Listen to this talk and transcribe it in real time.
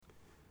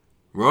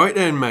Right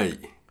then, mate.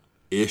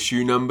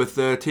 Issue number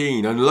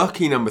 13.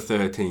 Unlucky number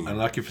 13.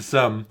 Unlucky for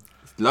some.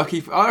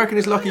 I reckon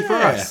it's lucky for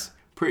us.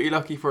 Pretty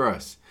lucky for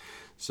us.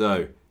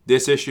 So,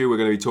 this issue we're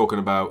going to be talking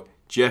about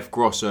Jeff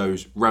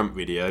Grosso's ramp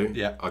video.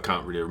 Yeah. I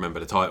can't really remember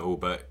the title,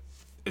 but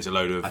it's a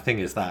load of... I think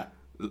it's that.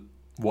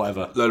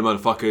 Whatever. Load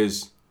of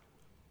motherfuckers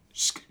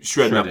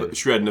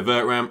shredding a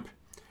vert ramp.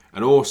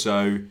 And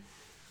also,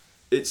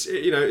 it's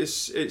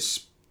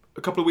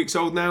a couple of weeks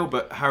old now,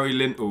 but Harry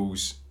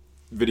Lintle's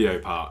video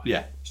part.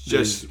 Yeah. It's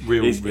just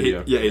real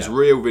video. It's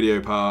real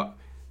video part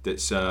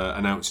that's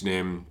announcing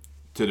him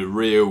to the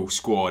real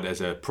squad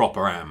as a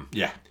proper am.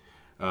 Yeah.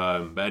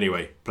 But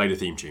anyway, play the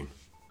theme tune.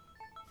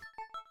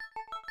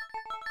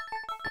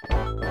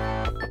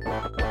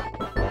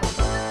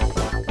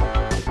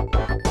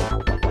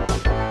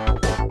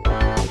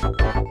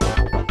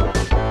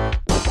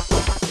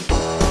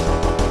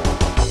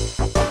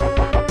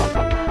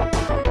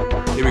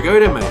 Here we go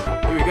then, mate.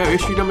 Here we go.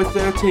 Issue number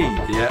 13.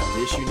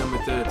 Yeah. Issue number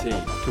 13.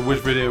 So which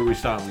video are we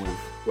starting with?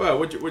 Well,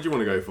 what do you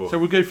want to go for? So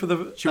we'll go for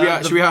the... Should we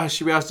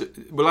ask?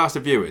 We'll ask the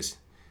viewers.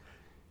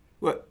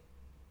 What?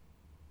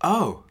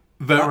 Oh.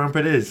 Vert ramp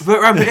it is.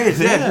 Vert ramp it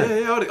is.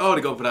 Yeah. I would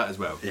have gone for that as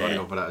well.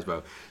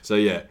 So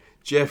yeah,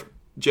 Jeff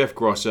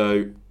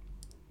Grosso,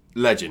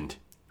 legend.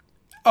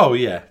 Oh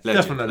yeah,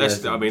 Legend.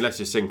 definitely. Let's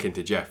just sink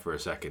into Jeff for a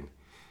second.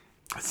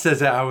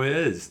 Says it how it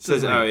is.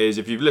 Says it how it is.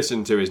 If you've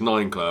listened to his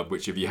 9 Club,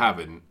 which if you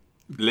haven't,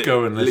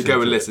 go and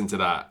listen to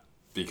that,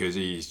 because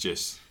he's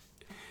just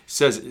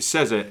says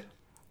it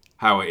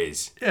how it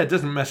is. Yeah,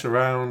 doesn't mess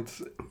around.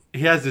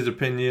 He has his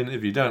opinion.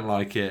 If you don't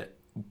like it,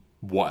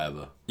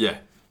 whatever. Yeah,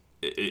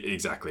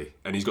 exactly.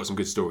 And he's got some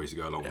good stories to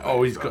go along with it.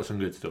 Oh, he's got some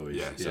good stories.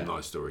 Yeah, some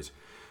nice stories.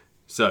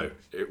 So,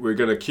 we're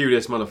going to cue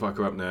this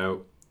motherfucker up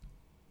now.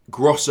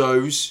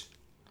 Grosso's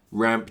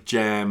Ramp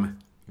Jam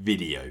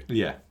video.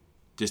 Yeah.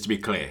 Just to be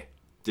clear.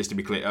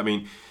 I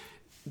mean,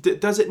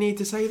 does it need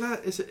to say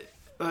that? Is it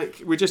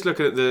like we're just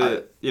looking at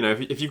the?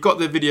 If you've got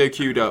the video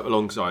queued up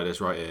alongside us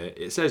right here,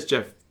 it says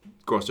Jeff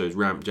Grosso's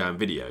Ramp Jam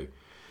video.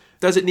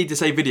 Does it need to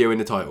say video in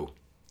the title?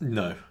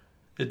 No,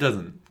 it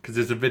doesn't, because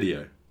it's a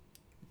video.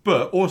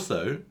 But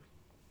also,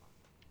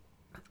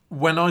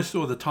 when I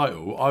saw the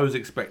title, I was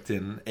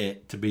expecting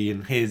it to be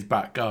in his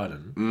back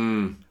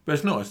garden. But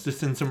it's not. It's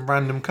just in some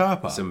random car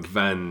park. Some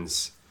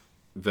Vans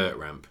vert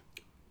ramp.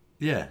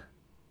 Yeah.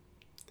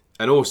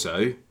 And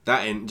also,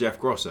 that ain't Jeff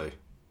Grosso.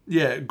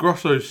 Yeah,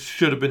 Grosso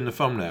should have been the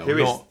thumbnail. Who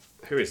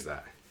is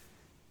that?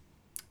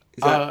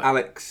 Is that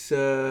Alex...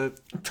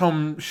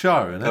 Tom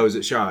Shah, isn't it? Oh, is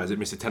it Shah? Is it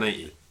Mr.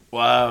 1080?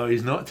 Wow,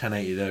 he's not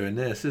 1080 though in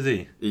this, is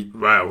he?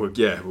 We'll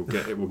get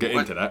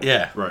into that.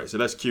 Yeah. Right, so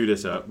let's cue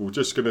this up. We're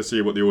just going to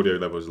see what the audio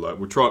levels are like.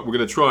 We're going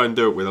to try and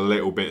do it with a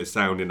little bit of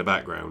sound in the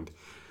background.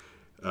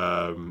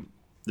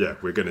 Yeah,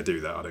 we're going to do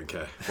that. I don't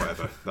care.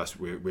 Whatever.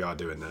 We are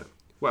doing that.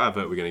 What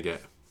advert are we going to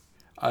get?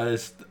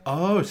 It's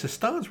a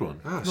Stars one.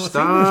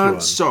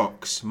 Stars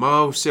Socks.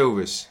 Miles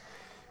Silvers.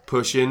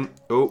 Pushing.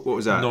 Oh, what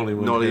was that?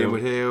 Nollywood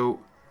Hill.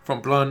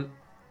 Front blunt.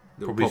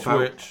 Probably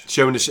switch.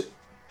 Showing the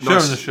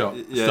shot.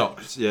 Yeah,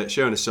 Stocks. Yeah,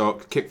 showing a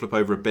sock. Kickflip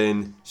over a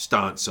bin.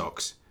 Stance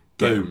socks.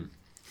 Boom.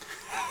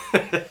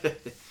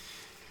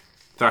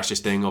 Thrasher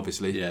Sting,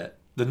 obviously. Yeah.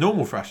 The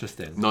normal Thrasher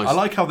Sting. Nice. I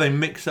like how they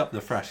mix up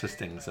the Thrasher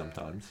Sting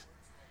sometimes.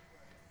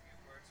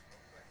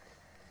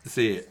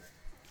 See,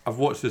 I've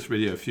watched this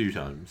video a few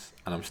times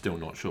and I'm still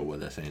not sure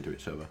what they're saying to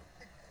each other.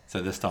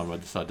 So this time I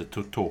decided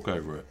to talk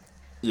over it.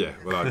 Yeah,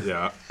 well,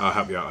 I'll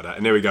help you out with that.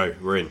 And there we go.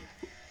 We're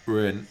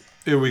in.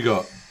 Here we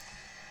got.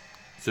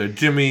 So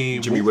Jimmy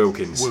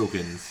Wilkins.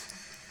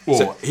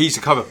 So he's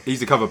the cover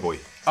boy.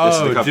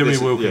 Jimmy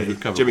Wilkins is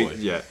cover boy.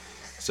 Yeah.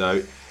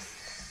 So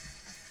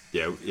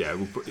yeah.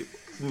 We'll put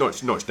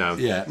notch down.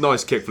 Yeah.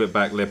 Nice kickflip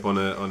back lip on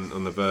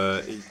the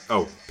vert.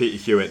 Oh, Peter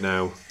Hewitt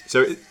now.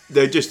 So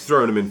they're just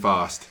throwing him in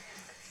fast.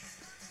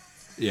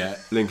 Yeah.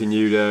 Lincoln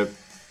Yuta,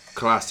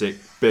 classic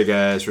big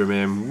airs from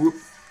him. Whoop.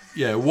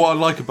 Yeah, what I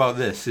like about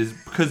this is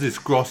because it's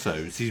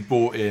Grosso's, he's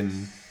brought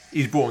in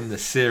the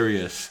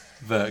serious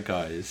vert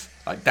guys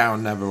like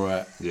Darren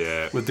Neverett.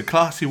 Yeah. With the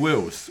classy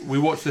wheels. We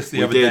watched this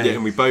the other day. Yeah,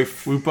 and we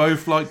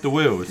both liked the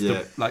wheels.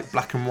 Yeah. The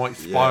black and white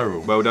spiral.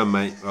 Yeah. Well done,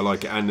 mate. I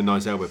like it, and the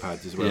nice elbow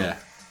pads as well. Yeah.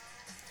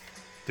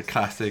 The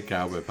classic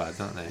elbow pads,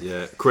 aren't they?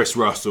 Yeah. Chris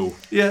Russell.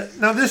 Yeah.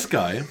 Now this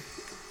guy,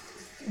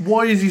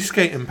 why is he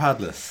skating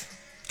padless?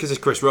 Because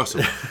it's Chris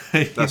Russell.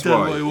 That's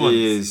why. What he wants.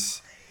 He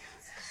is.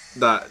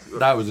 That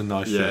was a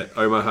nice shot.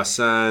 Omar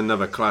Hassan,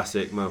 another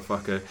classic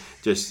motherfucker,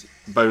 just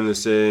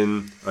boneless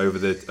in over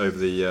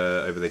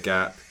the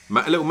gap.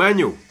 A little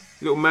manual.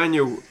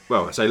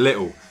 Well, I say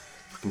little,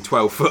 fucking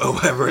 12 foot or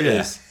whatever it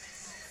is.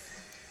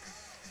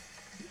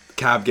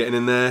 Cab getting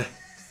in there.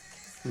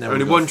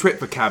 Only one trick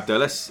for Cab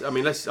though.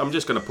 I'm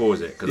just going to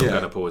pause it because I'm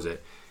going to pause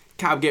it.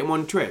 Cab getting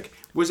one trick.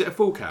 Was it a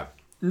full cab?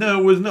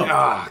 No, it was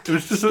not. It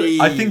was just.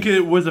 I think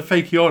it was a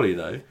fakey ollie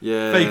though.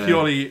 Yeah. Fakey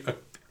ollie.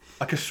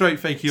 Like a straight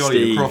fakey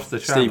ollie across the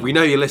channel. Steve, we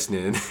know you're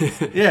listening.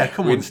 Yeah,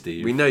 come on,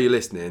 Steve. We know you're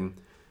listening.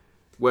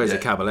 Where's the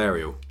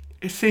Caballerial?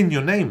 It's in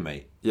your name,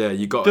 mate. Yeah,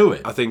 you got Do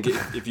it. I think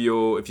if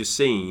you're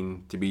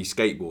seen to be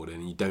skateboarding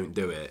and you don't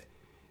do it,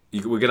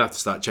 we're gonna have to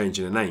start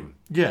changing the name.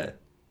 Yeah.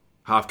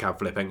 Half cab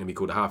flip ain't gonna be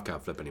called a half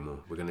cab flip anymore.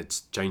 We're gonna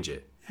change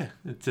it. Yeah.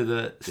 To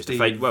the Just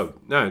Steve, a fake. Well,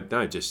 no,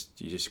 you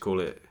just call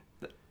it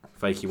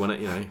fakey one.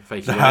 You know,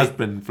 fakey. the 180. has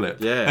been flip.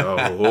 Yeah.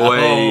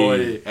 Oh,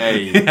 Oi.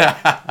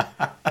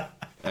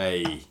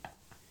 hey.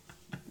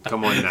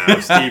 Come on now,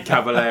 Steve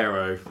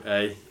Caballero.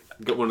 Hey,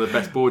 got one of the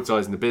best board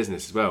sides in the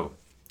business as well.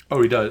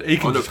 Oh, he does. He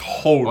can just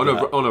hold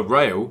on a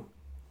rail.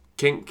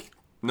 Kink,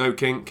 no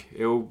kink.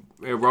 He'll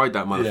ride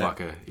that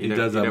motherfucker. Yeah, he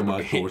does have a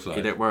nice board side.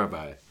 You don't worry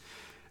about it.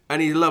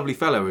 And he's a lovely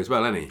fellow as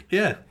well, isn't he?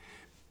 Yeah.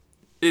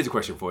 Here's a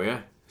question for you.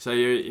 So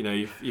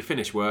you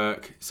finish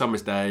work,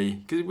 summer's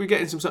day, because we're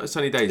getting some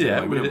sunny days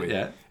at the moment, aren't we?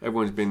 Yeah.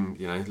 Everyone's been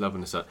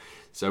loving the sun.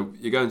 So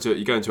you're going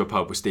to a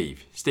pub with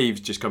Steve. Steve's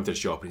just come to the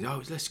shop and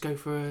he's let's go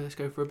for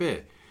a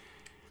beer.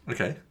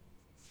 Okay.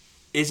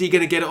 Is he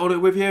going to get it on it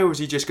with you, or is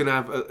he just going to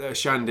have a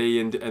shandy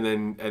and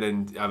then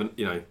have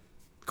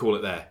call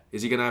it there?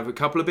 Is he going to have a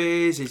couple of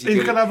beers? He's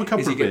going to have a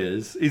couple of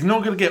beers. He's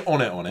not going to get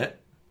on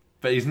it,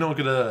 but he's not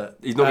going to.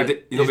 He's not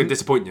going to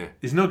disappoint you.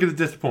 He's not going to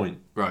disappoint.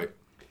 Right.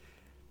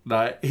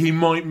 Like he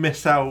might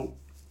miss out.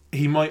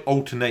 He might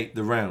alternate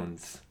the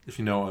rounds, if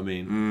you know what I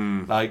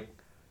mean. Like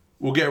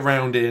we'll get a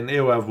round in.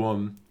 He'll have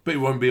one, but he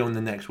won't be on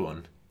the next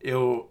one.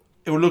 He'll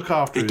look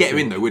after. He'd get him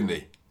in though, wouldn't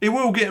he? He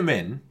will get him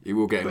in. He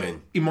will get him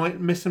in. He might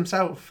miss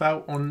himself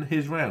out on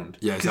his round.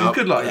 Yeah, because he's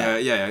good like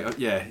that.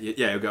 Yeah.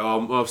 He'll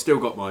go, well, I've still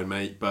got mine,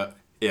 mate, but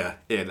yeah,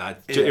 lad.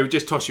 Yeah. He'll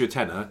just toss you a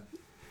tenner,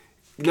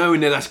 knowing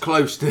that that's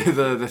close to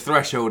the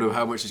threshold of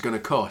how much it's going to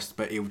cost,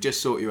 but he'll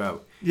just sort you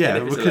out. Yeah,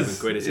 and if it's because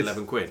 11 quid, it's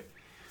 11 quid.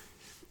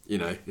 You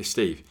know, it's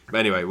Steve. But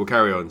anyway, we'll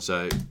carry on,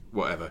 so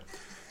whatever.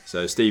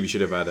 So Steve, you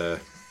should have had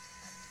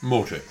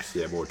more tricks.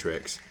 Yeah, more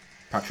tricks.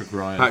 Patrick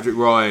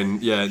Ryan,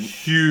 yeah.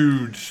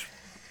 Huge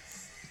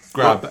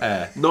grab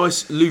air.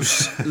 Nice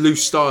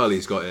loose style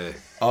he's got here.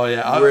 Oh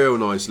yeah, real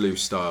nice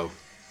loose style.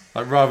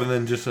 Like rather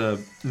than just a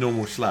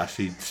normal slash,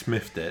 he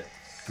smithed it,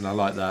 and I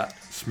like that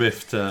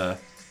smithed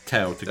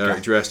tail to.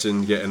 Eric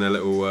Dresden getting a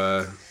little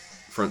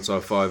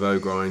frontside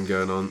 5-0 grind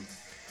going on.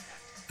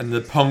 And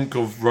the punk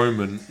of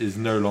Roman is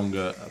no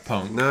longer a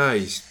punk. No,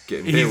 he's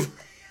getting He's built.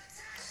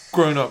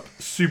 grown up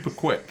super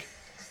quick.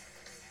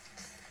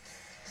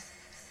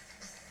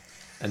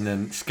 And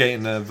then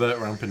skating a vert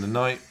ramp in the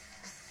night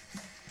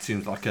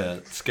seems like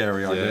a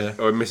scary idea.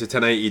 Or Mr.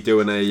 1080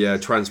 doing a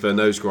transfer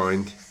nose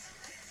grind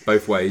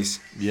both ways.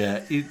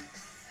 Yeah.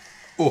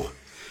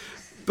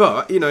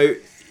 But,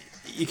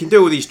 you can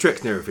do all these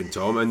tricks and everything,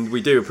 Tom, and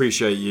we do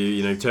appreciate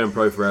you, turn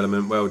pro for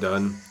Element, well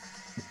done.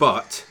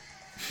 But,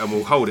 and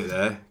we'll hold it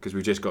there, because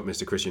we've just got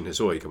Mr. Christian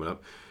Hosoi coming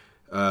up.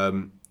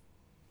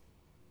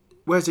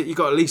 Where's it? You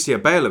got at least see a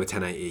bail of a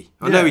 1080.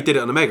 I know he did it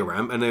on a mega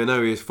ramp, and I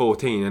know he was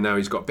 14, and now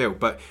he's got built,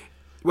 but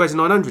where's the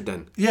 900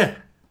 then? Yeah.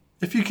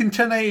 If you can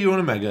 1080 on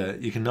a mega,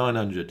 you can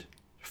 900.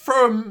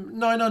 Throw him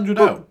 900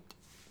 out.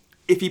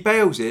 If he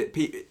bails it,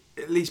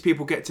 at least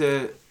people get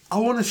to... I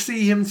want to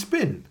see him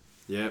spin.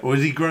 Yeah. Or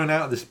has he grown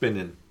out of the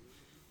spinning?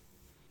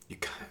 You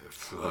can't...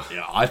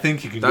 Yeah, I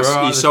think you can grow out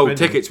of He the sold spinning.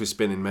 tickets with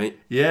spinning, mate.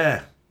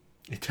 Yeah.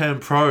 He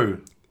turned pro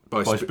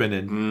by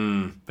spinning.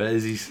 Mm. But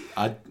has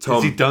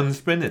he done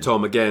spinning?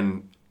 Tom,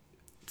 again...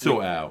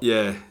 Sort it out.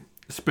 Yeah.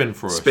 Spin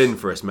for us. Spin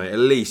for us, mate. At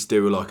least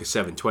do like a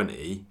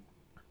 720.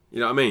 You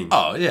know what I mean?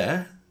 Oh,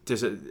 yeah.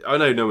 I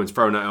know no one's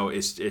thrown that out.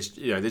 It's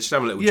they're just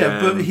having a little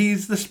jam. jam. But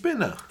he's the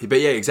spinner. But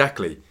yeah,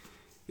 exactly.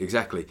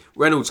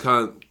 Reynolds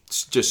can't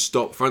just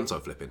stop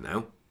frontside flipping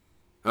now.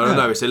 I don't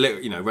know. It's a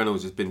little,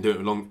 Reynolds has been doing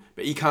it long,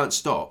 but he can't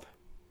stop.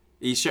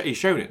 He's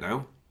shown it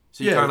now,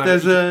 so you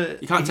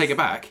can't take it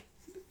back.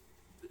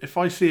 If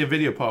I see a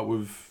video part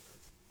with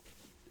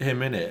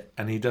him in it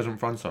and he doesn't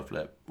frontside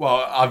flip,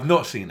 well, I've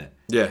not seen it.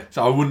 Yeah.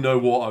 So I wouldn't know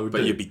what I would do.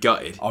 But you'd be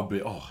gutted. I'd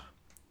be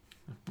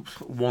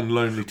one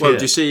lonely tear. Well,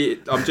 do you see?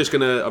 I'm just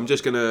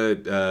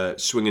gonna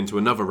swing into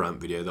another ramp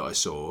video that I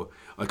saw.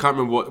 I can't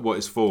remember what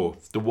it's for.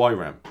 The Y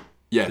ramp.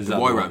 Yeah, the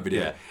Y ramp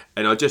video. Yeah.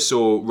 And I just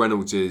saw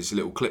Reynolds'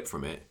 little clip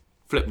from it.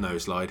 Flip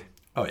nose slide.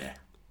 Oh yeah.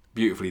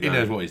 Beautifully done. He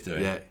knows what he's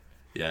doing. Yeah.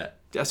 Yeah.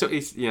 That's what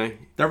he's. The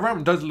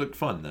ramp does look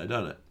fun though,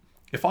 doesn't it?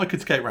 If I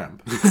could skate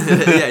ramp.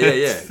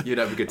 yeah. You'd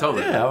have a good time.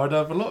 Yeah, I would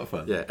have a lot of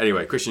fun. Yeah.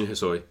 Anyway, Christian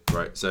Hosoi.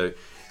 Right. So,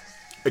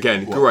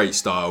 again, great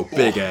style,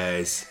 big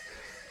airs.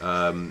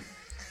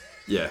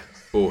 Yeah,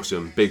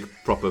 awesome. Big,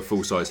 proper,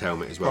 full-size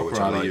helmet as well, Proper which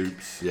I like.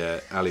 alley-oops. Yeah,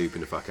 alley-ooping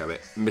the fuck out of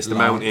it. Mr. Lance.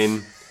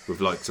 Mountain with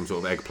like some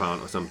sort of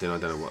eggplant or something. I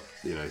don't know what.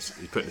 He's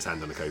putting his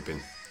hand on the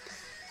coping.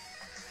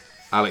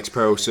 Alex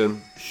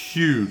Perelson.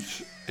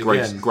 Huge.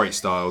 Again. Great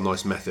style,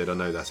 nice method. I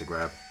know that's a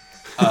grab.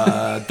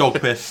 Dog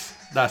piss.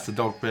 That's the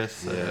dog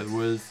piss. Yeah. It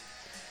was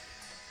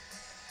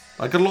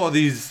like a lot of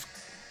these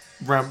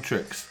ramp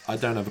tricks. I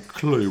don't have a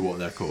clue what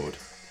they're called.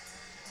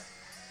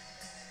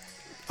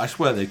 I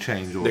swear they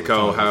change all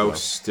Nicole the time.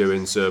 House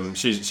doing some.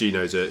 She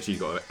knows it. She's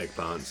got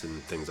eggplants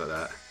and things like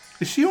that.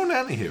 Is she on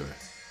Antihero?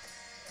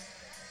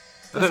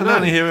 I That's don't an know.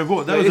 Antihero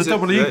board. That was a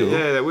double eagle.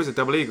 Yeah, that was a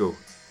double eagle.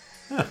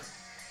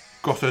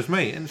 Grosso's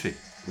mate, isn't she?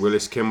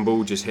 Willis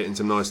Kimball just hitting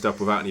some nice stuff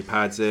without any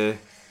pads here.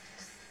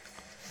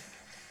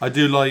 I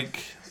do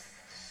like...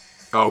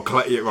 Oh,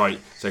 Clay, yeah, right.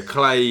 So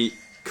Clay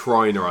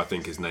Kreiner, I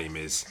think his name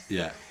is.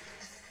 Yeah.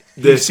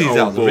 This sees old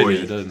out the boy,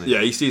 video, doesn't he?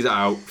 Yeah, he sees it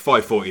out.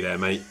 540 there,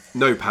 mate.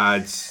 No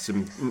pads,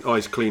 some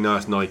nice clean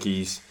ass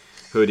Nikes,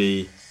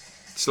 hoodie,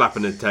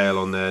 slapping the tail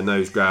on there,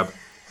 nose grab,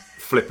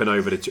 flipping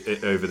over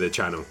the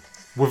channel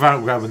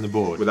Without grabbing the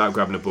board. without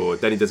grabbing the board.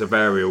 Then he does a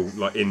varial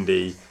like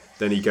indie.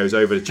 Then he goes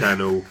over the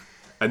channel,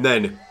 and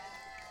then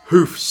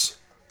hoofs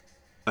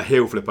a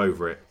heel flip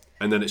over it.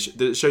 And then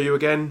did it show you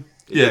again?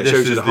 Yeah, it this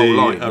shows you is the whole the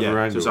line. other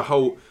Yeah, angle.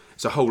 so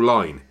it's a whole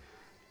line.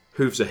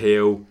 Hoofs a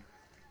heel,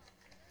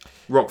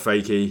 rock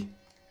fakie,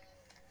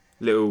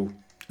 little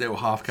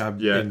half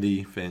cab Yeah.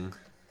 indie thing.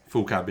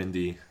 Full cab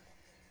indie.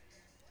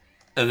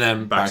 And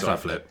then backside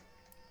flip.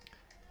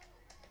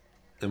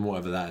 Then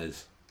whatever that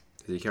is.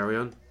 Did he carry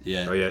on?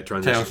 Yeah. Oh yeah, Tail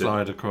transition.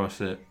 slide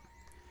across it.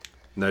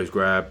 Nose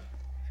grab.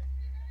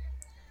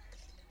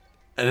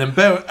 And then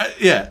Bell...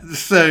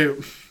 so...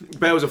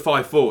 Bell's a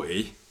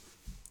 540.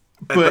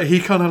 But he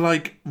kind of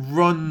like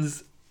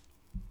runs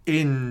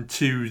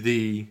into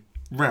the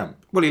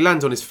ramp. Well, he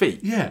lands on his feet.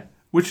 Yeah.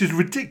 Which is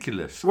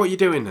ridiculous. What are you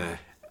doing there?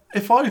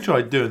 If I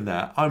tried doing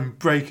that, I'm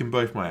breaking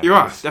both my ankles. You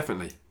are,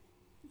 definitely.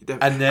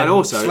 And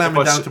then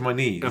slamming down to my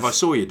knees. If I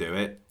saw you do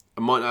it,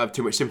 I might not have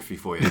too much sympathy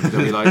for you. I'd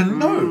be like,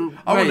 No,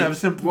 I wouldn't mate, have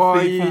sympathy why are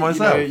for you,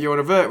 myself. You're on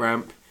a vert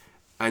ramp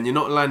and you're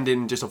not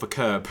landing just off a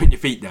curb, putting your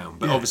feet down.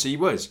 But Yeah. obviously he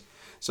was.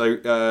 So,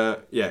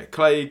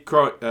 Clay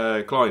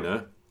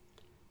Kleiner,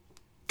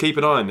 keep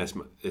an eye on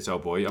this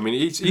old boy. I mean,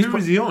 he's Who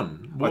is he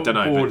on? I don't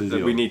know, board is but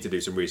he we on? need to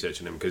do some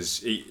research on him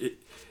because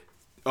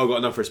I've got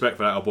enough respect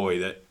for that old boy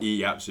that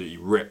he absolutely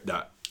ripped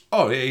that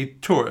Oh, yeah, he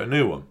tore a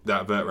new one.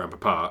 vert ramp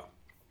apart.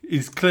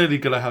 He's clearly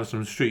going to have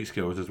some street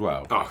skills as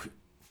well. Oh,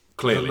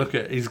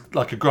 clearly. He's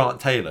like a Grant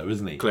Taylor,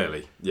 isn't he?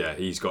 Clearly, yeah,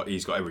 he's got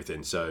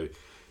everything. So,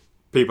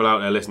 people out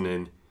there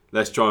listening,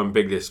 let's try and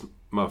big this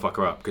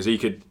motherfucker up because he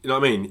could. You know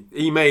what I mean?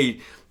 He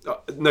made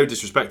no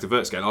disrespect to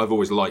vert skating. I've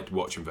always liked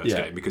watching vert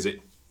skating because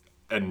it.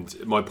 And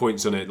my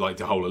points on it, like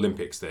the whole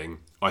Olympics thing,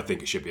 I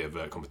think it should be a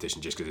vert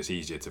competition just because it's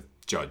easier to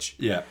judge.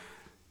 Yeah.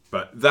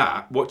 But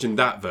watching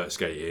that vert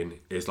skating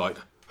is like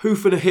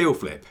hoof and a heel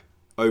flip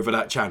over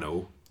that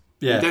channel.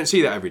 Yeah. You don't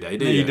see that every day,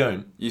 do No, you? you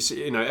don't. You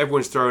see,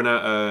 everyone's throwing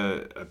out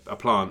a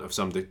plant of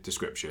some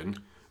description,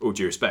 all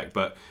due respect,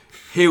 but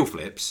heel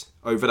flips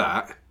over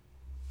that,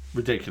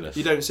 Ridiculous.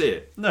 you don't see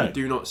it. No. You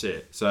do not see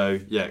it. So,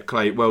 yeah,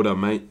 Clay, well done,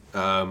 mate.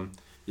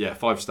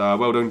 5-star.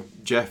 Well done,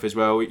 Jeff, as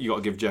well. You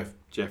got to give Jeff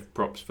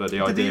props for the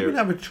Did idea. he even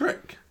have a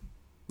trick?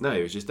 No,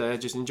 he was just there,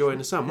 just enjoying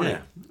the sun,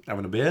 wasn't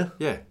Having a beer.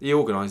 he? Yeah, he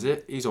organised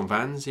it. He's on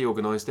Vans. He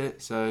organised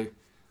it. So,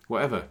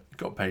 whatever.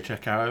 Got a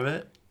paycheck out of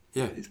it.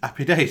 Yeah, It's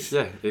happy days.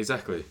 yeah,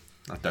 exactly.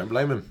 I don't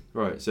blame him.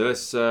 Right. So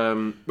let's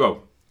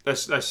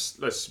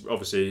let's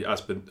obviously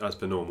as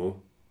per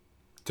normal,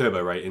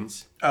 turbo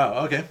ratings.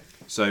 Oh, okay.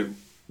 So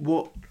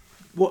what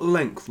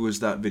length was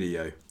that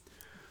video?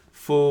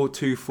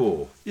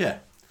 424. Yeah.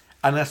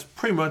 And that's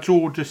pretty much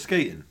all just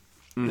skating.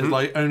 There's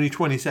like only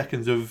 20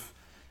 seconds of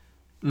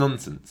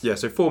nonsense. Yeah.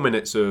 So 4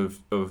 minutes of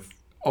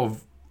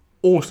Of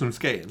awesome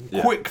skating.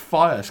 Yeah. Quick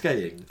fire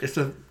skating. It's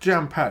a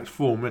jam-packed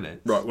 4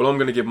 minutes. right. Well, I'm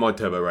going to give my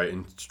turbo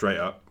rating straight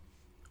up.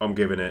 I'm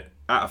giving it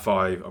out of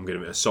 5. I'm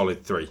giving it a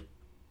solid 3.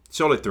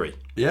 Solid 3.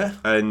 Yeah.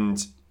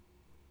 And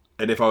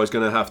if I was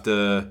going to have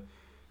to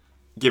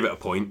give it a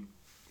point,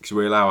 because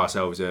we allow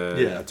ourselves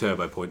a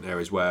turbo point there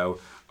as well,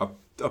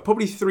 I'll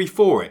probably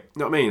 3-4 it. You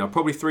know what I mean? I'll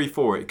probably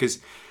 3-4 it because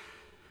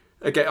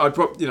again, I'd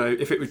probably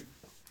if it was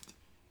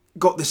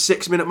got the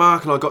 6 minute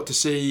mark and I got to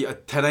see a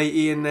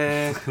 1080 in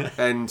there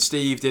and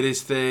Steve did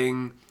his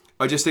thing.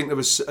 I just think there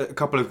was a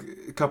couple of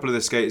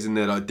the skaters in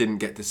there that I didn't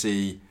get to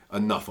see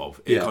enough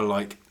of. It kind of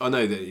like I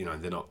know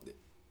that they're not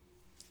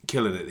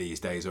killing it these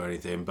days or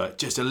anything, but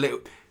just a little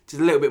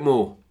bit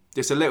more.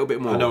 Just a little bit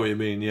more. I know what you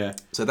mean, yeah.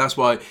 So that's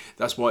why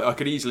I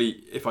could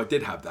easily, if I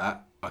did have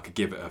that, I could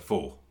give it a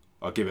 4.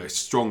 I'd give it a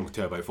strong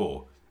turbo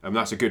 4. And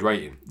that's a good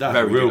rating. That's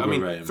very a real good. I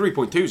mean, rating.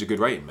 3.2 is a good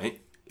rating,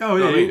 mate. Oh,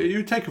 You know yeah. what I mean?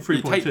 You take a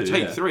You 3.2.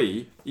 take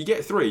 3, you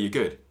get 3, you're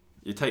good.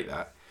 You take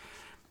that.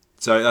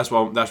 So that's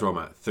where I'm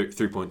at,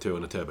 3.2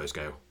 on a turbo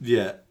scale.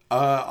 Yeah.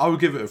 I would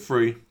give it a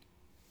 3.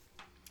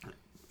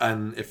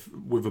 And if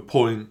with a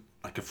point,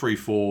 like a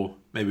 3.4,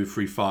 maybe a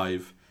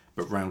 3.5,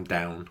 but round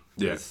down.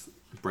 Yeah. Let's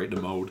break the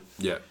mould.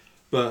 Yeah.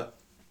 But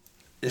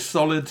it's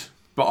solid.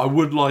 But I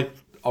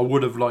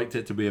would have liked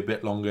it to be a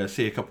bit longer.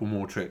 See a couple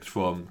more tricks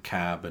from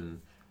Cab and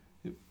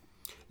A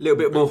little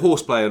bit more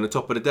horseplay on the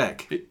top of the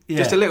deck. Yeah.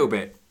 Just a little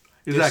bit.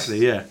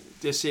 exactly. Yeah.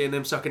 Just seeing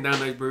them sucking down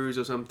those brews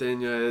or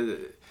something.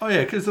 Oh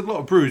yeah, because a lot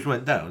of brews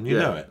went down. You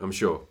know it. I'm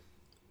sure.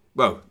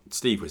 Well,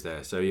 Steve was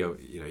there, so he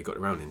got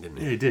around in, didn't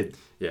he? Yeah, he did.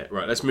 Yeah,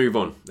 right. Let's move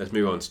on. Let's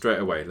move on straight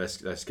away.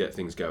 Let's get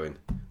things going.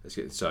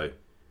 So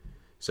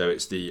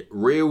it's the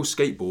Real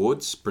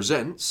Skateboards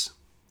presents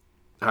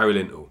Harry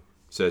Lintle.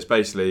 So it's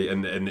basically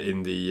in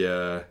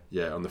the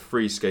on the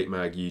Free Skate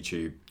Mag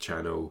YouTube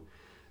channel.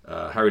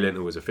 Harry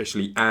Lintle was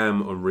officially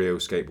on Real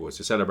Skateboards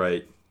to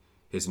celebrate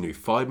his new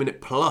 5 minute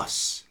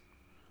plus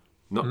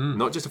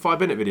Not just a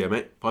 5-minute video,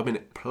 mate.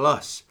 5-minute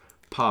plus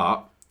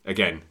part.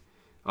 Again,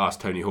 ask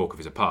Tony Hawk if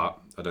it's a part.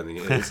 I don't think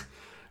it is.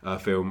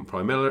 Film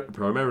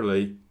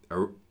primarily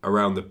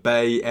around the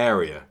Bay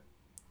Area.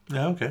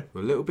 Yeah, okay.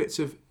 With little bits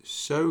of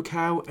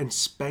SoCal and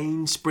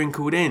Spain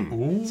sprinkled in.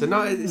 Ooh, So it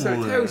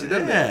tells you,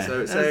 doesn't it?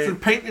 So it's saying,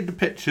 painted the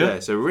picture. yeah,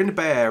 so we're in the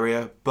Bay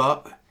Area,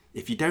 but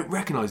if you don't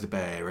recognise the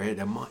Bay Area,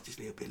 there might just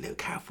be a little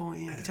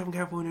California, Southern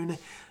California in there,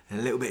 and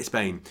a little bit of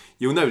Spain.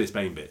 You'll know the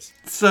Spain bits.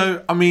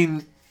 So, I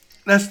mean,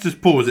 let's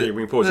just pause it. Yeah,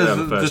 we can pause it on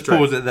the first Just trick.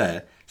 pause it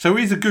there. So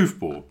he's a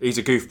goofball. He's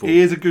a goofball. He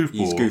is a goofball.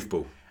 He's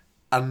goofball.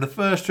 And the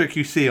first trick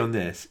you see on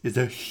this is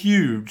a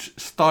huge,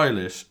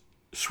 stylish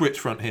switch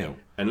front heel.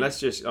 And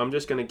I'm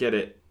just going to get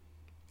it,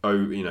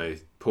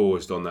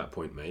 paused on that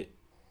point, mate.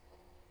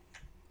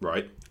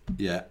 Right.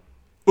 Yeah.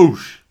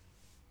 Oosh.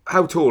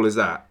 How tall is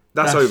that?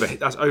 That's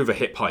over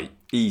hip height.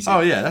 Easy. Oh,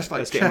 yeah, that's like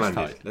Let's get him chest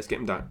landed. height. Let's get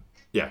him down.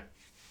 Yeah.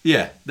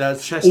 Yeah,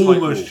 that's Chest height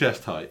almost wall.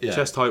 chest height. Yeah.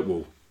 Chest height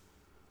wall.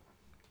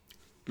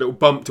 Little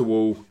bump to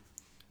wall.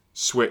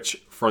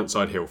 Switch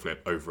frontside heel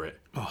flip over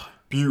it. Oh,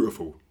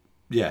 beautiful.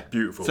 Yeah.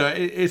 Beautiful. So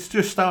it's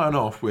just starting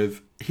off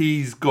with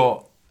he's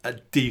got a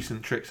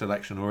decent trick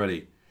selection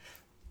already.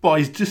 But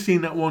he's just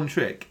seen that one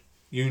trick.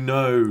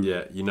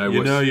 Yeah,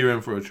 you're in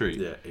for a treat.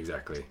 Yeah,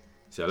 exactly.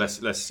 So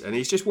let's and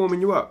he's just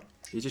warming you up.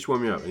 He's just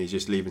warming you up and he's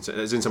just leaving.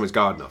 It's in someone's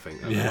garden, I think.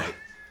 Yeah.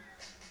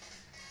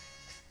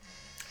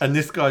 And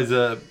this guy's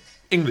a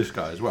English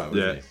guy as well,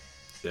 isn't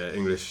Yeah. Yeah,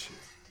 English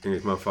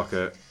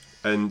motherfucker.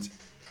 And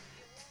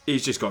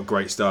he's just got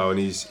great style, and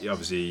he's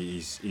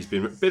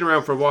been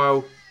around for a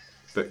while,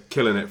 but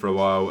killing it for a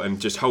while,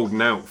 and just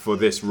holding out for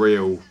this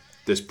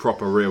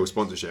proper real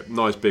sponsorship.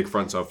 Nice big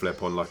frontside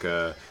flip on like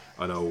an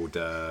old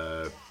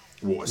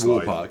water slide.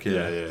 Water park,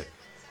 yeah.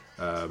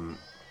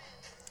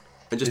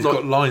 And just He's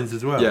got lines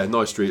as well. Yeah,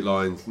 nice street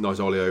line, nice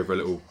ollie over a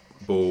little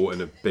ball,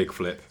 and a big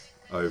flip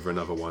over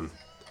another one.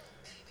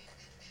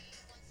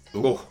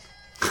 Oh.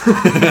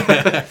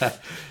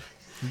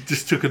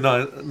 Just took a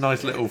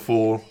nice little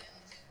fall.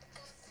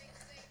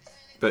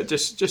 But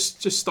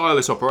just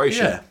stylish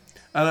operation. Yeah.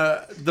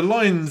 And the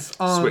lines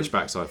aren't... Switch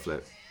backside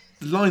flip.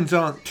 The lines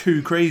aren't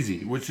too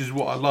crazy, which is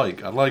what I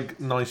like. I like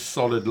nice,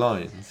 solid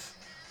lines.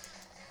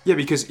 Yeah,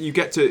 because you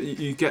get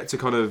to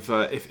kind of...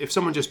 if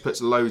someone just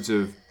puts loads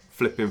of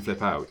flip in,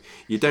 flip out,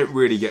 you don't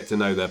really get to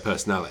know their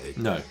personality.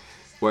 No.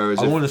 Whereas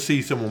I want to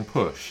see someone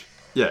push.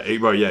 Yeah,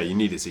 you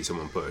need to see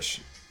someone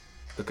push.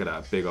 Look at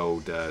that big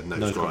old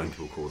nose grind,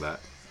 we'll call that.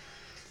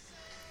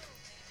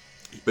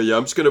 But yeah,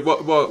 I'm just going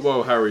to...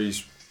 While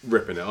Harry's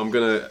ripping it, I'm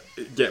going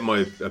to get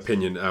my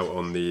opinion out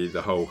on the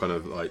whole kind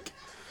of like...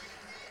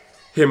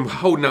 him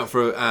holding out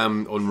for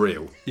on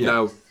reel. Yeah.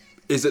 Now,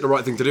 is it the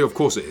right thing to do? Of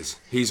course it is.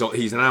 He's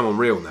an am on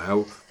reel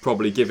now.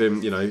 Probably give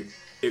him, give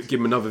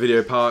him another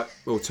video part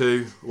or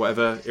two,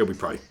 whatever. He'll be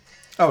pro.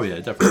 Oh yeah,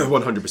 definitely.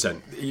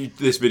 100%.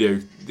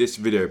 This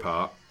video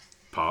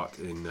part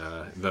in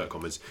inverted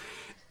commas.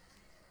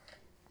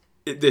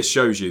 This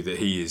shows you that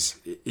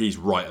he's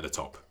right at the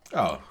top.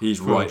 Oh, he's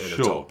right at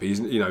the top. He's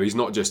he's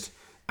not just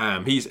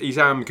am. He's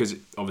am because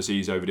obviously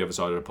he's over the other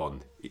side of the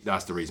pond.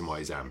 That's the reason why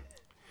he's am.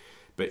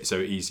 But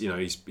so he's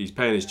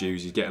paying his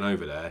dues. He's getting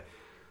over there.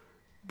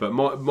 But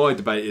my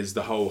debate is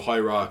the whole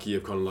hierarchy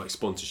of kind of like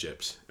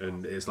sponsorships,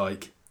 and it's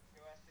like,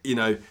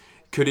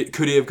 could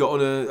he have got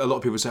on a lot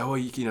of people say, oh,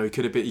 he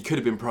could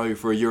have been pro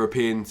for a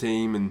European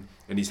team,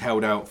 and he's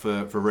held out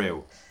for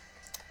real,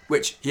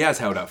 which he has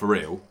held out for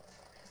real,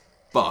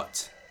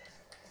 but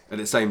at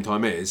the same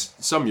time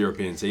some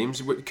European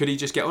teams, could he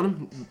just get on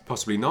them?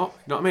 Possibly not.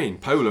 You know what I mean?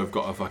 Polar have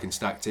got a fucking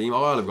stacked team.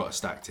 Isle have got a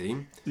stacked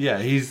team.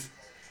 Yeah,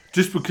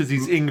 just because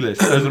he's English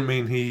doesn't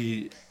mean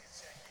he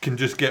can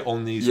just get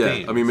on these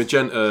teams. I mean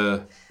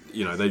Magenta,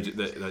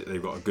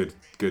 they've got a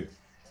good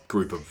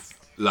group of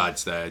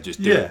lads there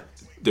just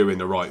doing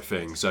the right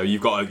thing. So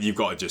you've got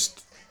to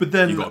just, but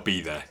then you've got to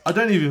be there. I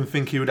don't even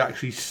think he would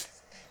actually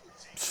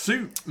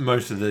suit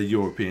most of the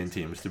European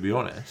teams, to be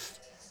honest.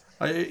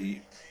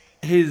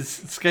 His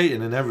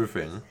skating and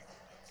everything,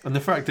 and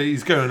the fact that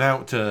he's going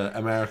out to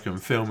America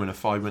and filming a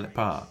 5-minute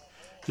part,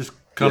 just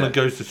kind of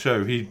goes to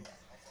show he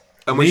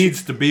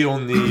needs to be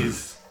on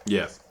these.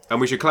 Yeah, and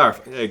we should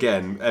clarify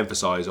again,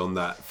 emphasise on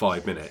that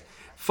 5-minute.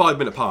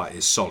 5-minute part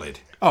is solid.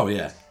 Oh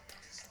yeah,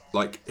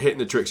 like hitting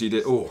the tricks he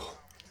did. Oh,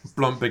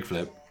 blunt big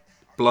flip.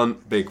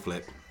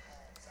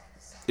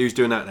 Who's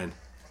doing that then?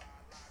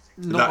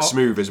 That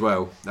smooth as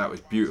well. That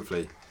was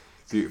beautifully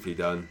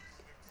done.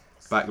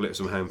 Backlips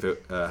some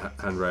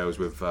handrails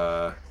with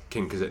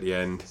kinkers at the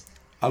end.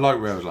 I like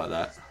rails like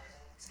that.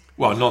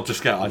 Well, not to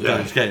skate. I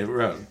don't skate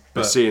rail,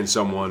 but seeing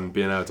someone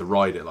being able to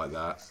ride it like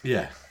that.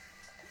 Yeah.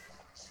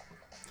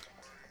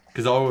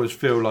 Because I always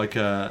feel like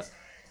a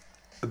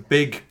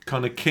big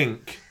kind of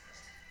kink,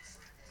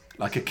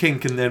 like a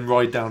kink and then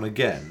ride down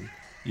again.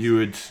 You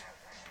would.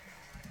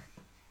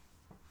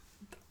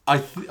 I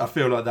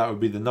feel like that would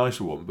be the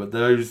nicer one, but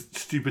those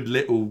stupid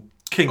little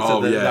kinks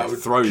that would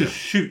throw just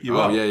shoot you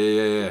up.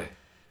 Yeah.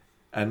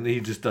 And he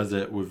just does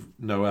it with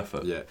no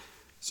effort. Yeah.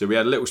 So we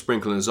had a little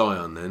sprinkle of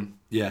Zion then.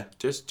 Yeah.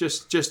 Just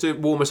to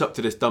warm us up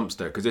to this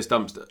dumpster, because this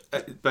dumpster,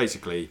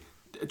 basically,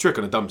 a trick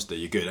on a dumpster,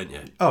 you're good, aren't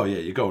you? Oh yeah,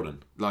 you're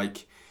golden.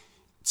 Like,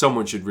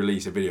 someone should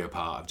release a video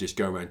part of just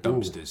going around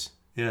dumpsters. Ooh.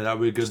 Yeah, that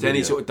would be a good. Just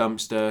any sort of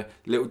dumpster,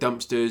 little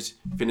dumpsters,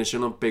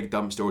 finishing on a big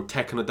dumpster, or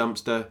tech on a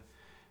dumpster.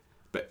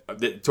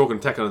 But talking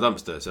tech on a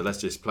dumpster, so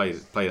let's just play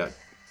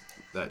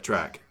that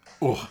track.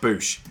 Oh,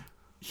 Boosh.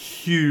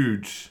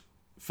 Huge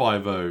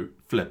 5-0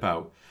 flip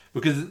out.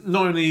 Because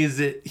not only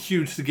is it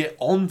huge to get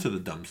onto the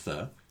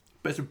dumpster,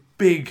 but it's a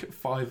big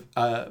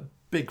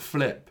big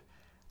flip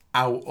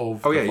out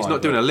of. Oh yeah, the he's 5-0.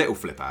 not doing a little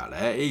flip out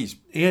there. He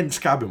ain't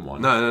scabbing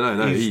one.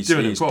 No. He's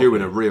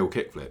doing a real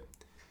kickflip.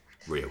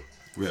 Real.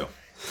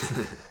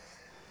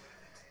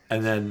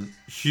 And then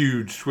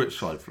huge switch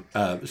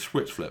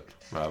flip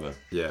rather.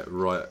 Yeah,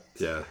 right.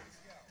 Yeah,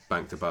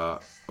 bank to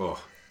bar.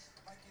 Oh,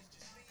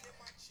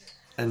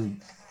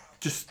 and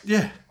just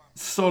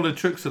solid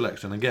trick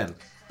selection again.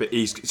 but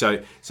he's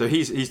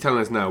telling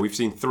us now. We've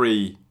seen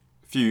three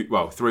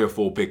or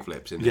four big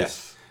flips in this.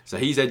 Yes. So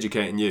he's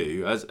educating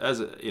you as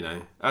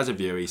a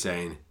viewer. He's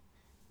saying,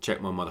 check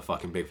my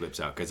motherfucking big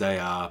flips out because they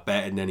are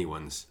better than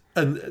anyone's.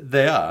 And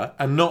they are,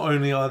 and not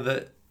only are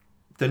they're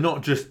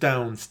not just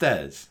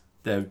downstairs.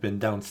 They've been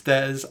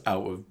downstairs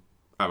out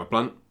of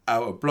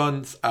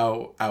blunts,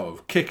 out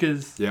of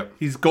kickers. Yep.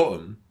 He's got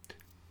them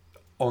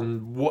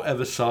on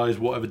whatever size,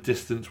 whatever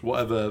distance,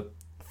 whatever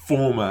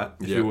format,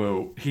 if you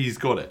will. He's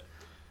got it,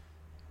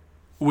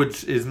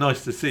 which is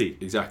nice to see.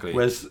 Exactly.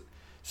 Whereas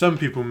some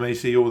people may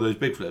see all those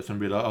big flips and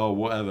be like, "Oh,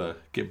 whatever,"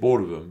 get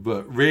bored of them.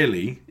 But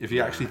really, if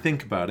you actually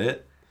think about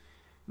it,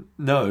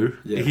 no,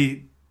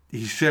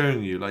 he's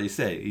showing you, like you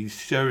say, he's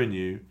showing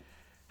you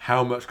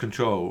how much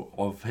control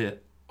of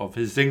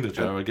his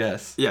signature, I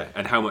guess. Yeah,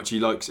 and how much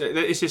he likes.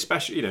 It's his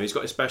special. He's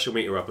got a special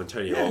meter up on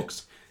Tony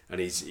Hawk's, and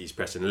he's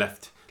pressing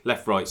left,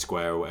 right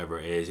square or whatever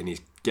it is, and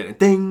he's getting a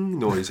ding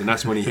noise, and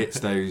that's when he hits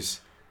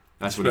those.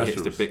 That's when he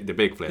hits the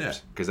big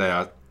flips, because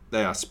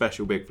they are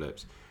special big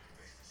flips.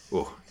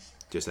 Oh,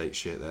 just ate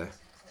shit there.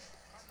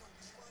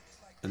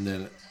 And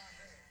then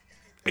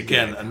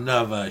again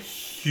another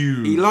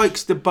huge. He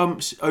likes the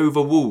bumps over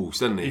walls,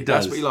 doesn't he? He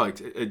does. That's what he likes.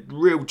 A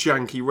real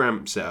janky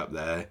ramp set up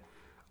there,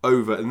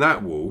 over and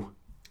that wall.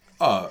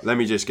 Oh, let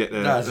me just get the.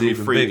 Let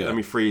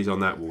me freeze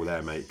on that wall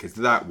there, mate, because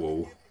that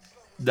wall.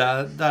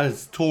 That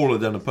is taller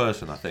than a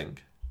person, I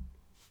think.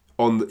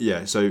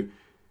 So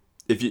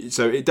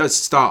it does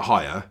start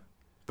higher,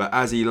 but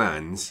as he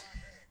lands,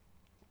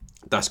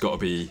 that's got to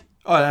be.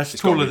 Oh, that's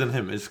taller than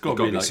him. It's got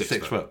to be like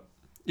 6 foot.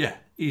 Yeah,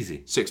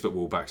 easy. 6 foot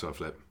wall backside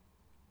flip.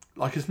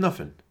 Like it's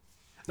nothing.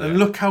 And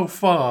look how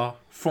far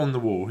from the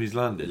wall he's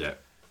landed. Yeah.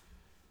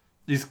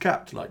 He's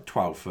capped like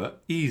 12 foot.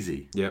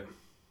 Easy. Yep.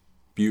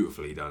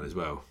 Beautifully done as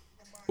well.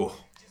 Oh.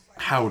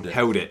 Held it.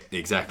 Held it,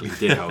 exactly.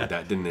 He did hold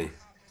that, didn't he?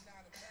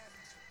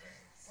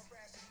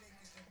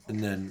 And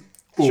then...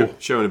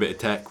 Showing a bit of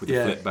tech with the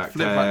flip back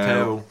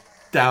tail.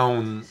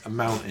 Down a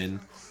mountain.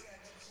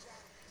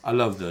 I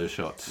love those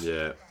shots.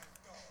 Yeah.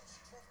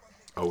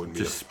 I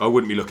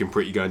wouldn't be looking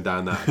pretty going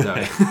down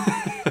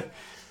that.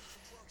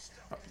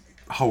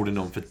 Holding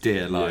on for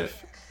dear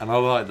life. And I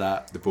like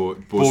that. The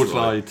board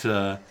slide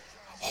to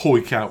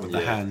hoik out with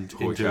the hand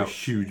into a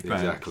huge bang.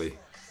 Exactly.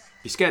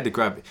 You're scared to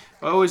grab it.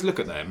 I always look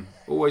at them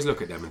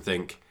and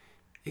think,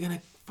 you're going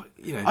to,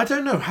 I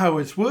don't know how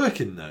it's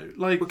working though.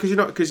 Like, because you're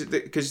not,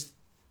 because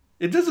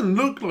it doesn't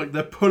look like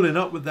they're pulling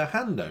up with their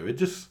hand though. It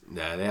just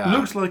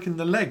looks like in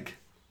the leg.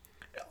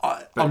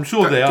 I'm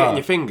sure they are. Getting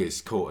your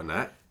fingers caught in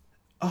that.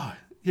 Oh,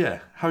 yeah.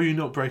 How are you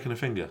not breaking a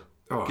finger?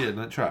 Getting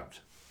that trapped?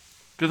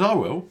 Because I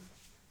will.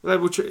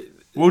 We'll try it.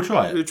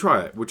 We'll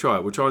try it.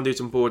 We'll try and do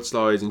some board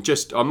slides and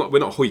just. We're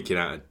not hoiking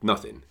out of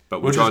nothing,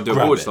 but we'll try and do a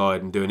board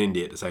slide and do an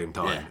indie at the same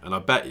time. Yeah. And I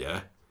bet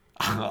you,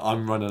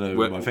 I'm running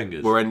over my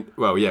fingers. We're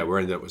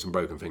ending up with some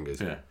broken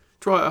fingers. Yeah.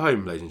 Try it at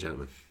home, ladies and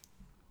gentlemen.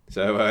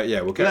 So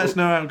we'll get. Let us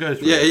know how it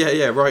goes.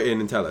 Yeah. Write in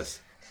and tell us.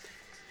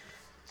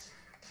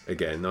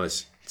 Again,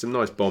 some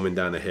nice bombing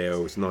down the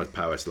hill, some nice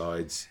power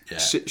slides. Yeah.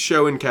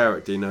 Showing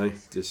character,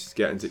 just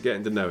getting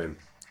to know him.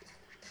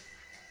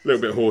 A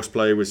little bit of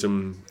horseplay with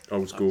some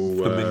old school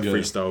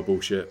freestyle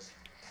bullshit.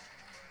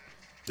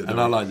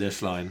 And I like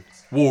this line.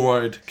 Wall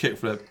ride,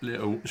 kickflip,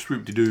 little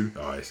swoop-de-doo.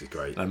 Oh, this is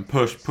great. And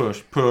push.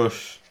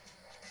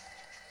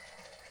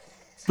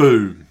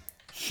 Boom.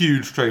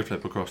 Huge tray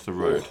flip across the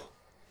road. Oh.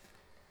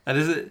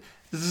 And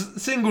there's a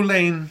single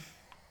lane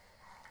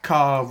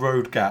car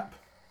road gap,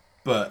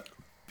 but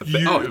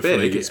beautifully. It's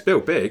big. It's still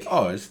big.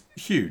 Oh, it's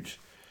huge.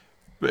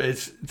 But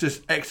it's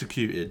just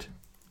executed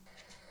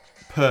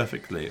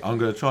perfectly. I'm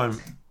going to try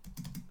and...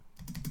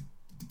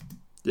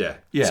 Yeah.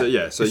 So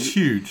it's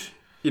huge.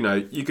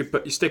 You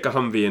could stick a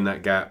Humvee in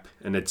that gap,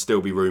 and there'd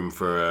still be room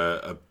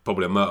for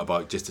probably a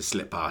motorbike just to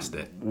slip past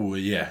it. Oh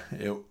yeah,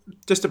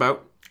 just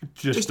about.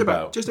 Just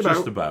about.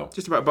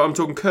 But I'm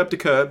talking curb to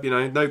curb.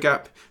 No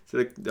gap. So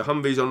the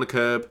Humvee's on the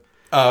curb.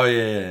 Oh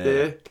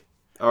yeah.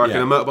 I reckon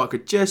a motorbike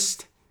could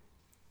just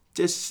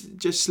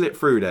slip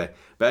through there.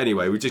 But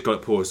anyway, we just got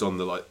it paused on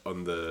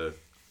the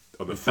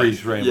freeze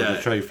frame of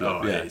the tray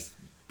flip.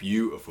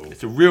 beautiful.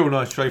 It's a real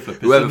nice tray flip.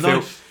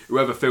 It's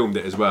Whoever filmed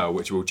it as well,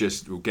 which we'll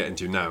get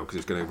into now because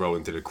it's going to roll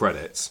into the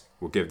credits.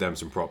 We'll give them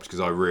some props because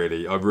I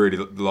really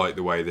like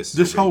the way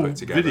this whole put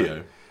together.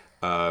 video.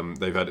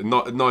 They've had a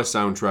nice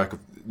soundtrack,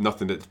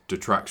 nothing that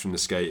detracts from the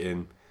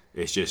skating.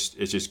 It's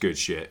just good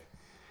shit.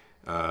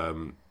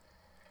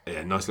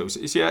 Yeah, nice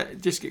little. Yeah,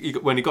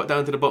 when he got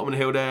down to the bottom of the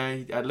hill there,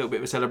 he had a little bit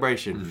of a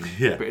celebration.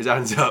 Yeah, put his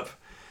hands up,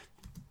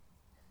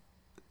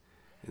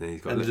 and then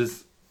he's got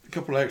just a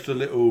couple of extra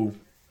little.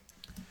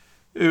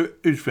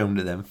 Who's filmed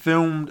it then?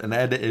 Filmed and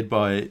edited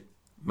by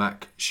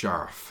Mac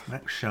Sharf.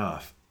 Mac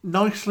Sharf.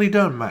 Nicely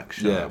done, Mac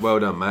Sharf. Yeah, well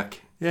done,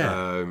 Mac.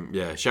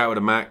 Yeah. Shout out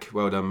to Mac.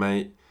 Well done,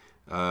 mate.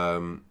 Yeah,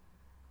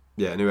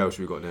 and who else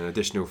we got then?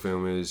 Additional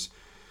filmers.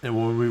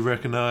 Anyone we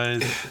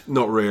recognise?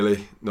 Not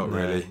really.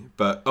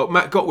 But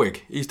Matt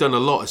Gotwig, he's done a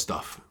lot of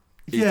stuff.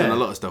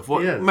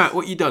 What, Matt?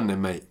 What you done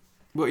then, mate?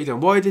 What you done?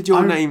 Why is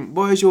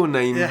your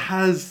name? It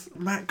has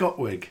Matt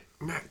Gotwig.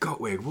 Matt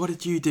Gotwig. What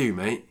did you do,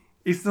 mate?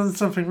 He's done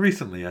something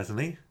recently,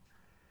 hasn't he?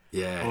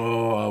 Yeah.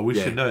 Oh, we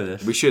should know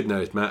this. We should know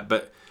this, Matt.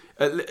 But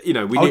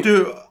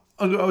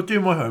I'll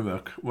do my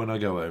homework when I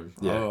go home.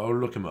 Yeah. I'll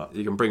look him up.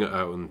 You can bring it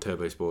out on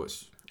Turbo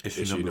Sports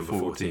issue number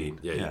 14.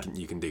 Yeah.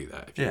 You can do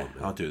that if you want.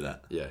 I'll do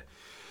that. Yeah.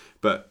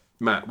 But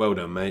Matt, well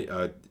done, mate.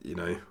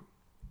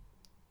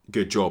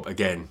 Good job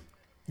again.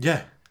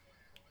 Yeah.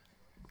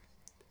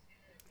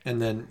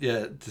 And then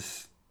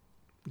just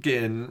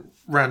getting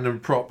random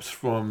props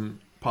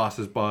from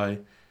passers-by.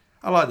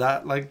 I like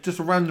that. Like just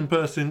a random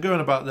person going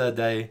about their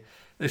day.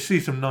 They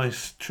see some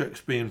nice tricks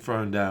being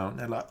thrown down.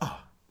 They're like,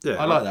 oh, yeah,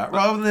 I like that.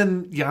 Rather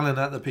than yelling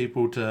at the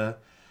people to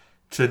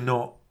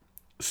not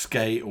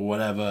skate or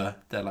whatever,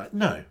 they're like,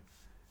 no,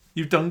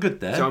 you've done good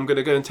there. So I'm going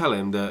to go and tell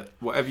him that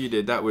whatever you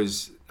did, that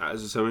was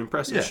some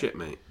impressive shit,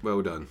 mate.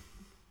 Well done.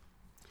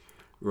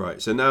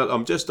 Right, so now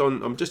I'm just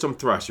on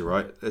Thrasher,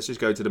 right? Let's just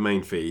go to the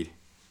main feed.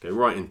 Go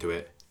right into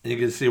it. And you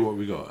can see what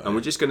we got. Right? And we're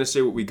just going to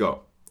see what we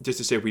got. Just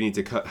to see if we need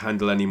to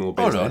handle any more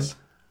business. Hold on.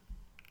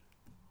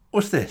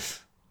 What's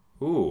this?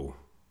 Ooh.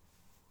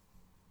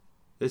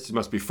 This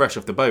must be fresh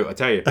off the boat, I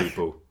tell you,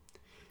 people.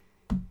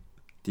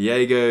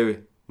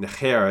 Diego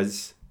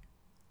Najeras.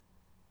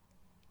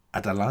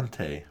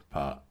 Adelante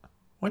part.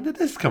 When did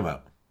this come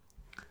out?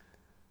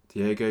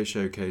 Diego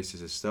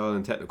showcases a style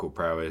and technical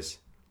prowess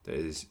that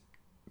is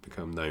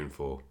become known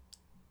for.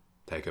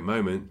 Take a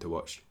moment to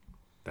watch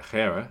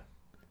Najera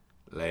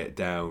lay it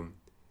down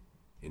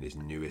in his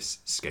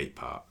newest skate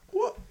park.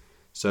 What?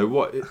 So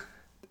what?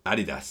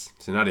 Adidas.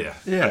 It's an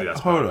Adidas. Yeah. Adidas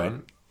hold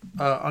on.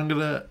 I'm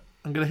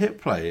gonna hit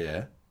play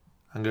here.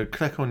 I'm gonna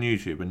click on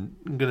YouTube and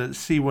I'm gonna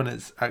see when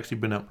it's actually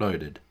been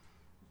uploaded.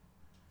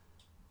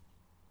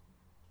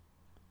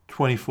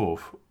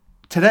 24th.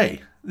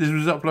 Today. This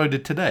was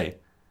uploaded today.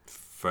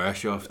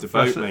 Fresh off the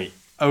boat, mate.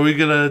 Are we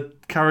gonna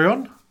carry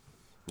on?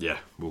 Yeah.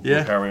 We'll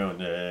carry on.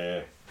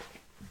 Yeah.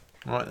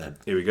 Right then.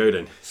 Here we go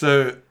then.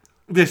 So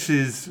this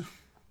is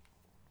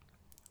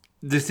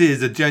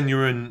a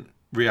genuine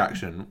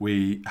reaction.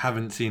 We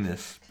haven't seen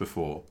this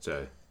before.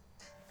 So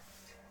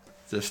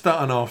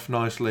starting off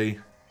nicely.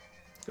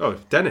 Oh,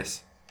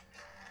 Dennis.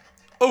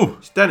 Oh,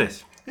 it's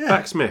Dennis. Yeah.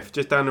 Backsmith,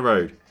 just down the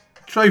road.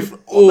 Tray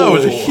flip. Oh, that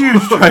was a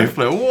huge tray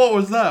flip. What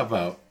was that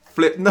about?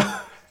 Flip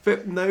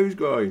nose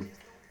grind.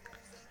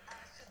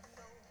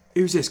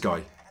 Who's this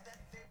guy?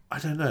 I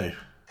don't know.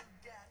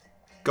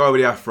 Guy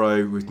with the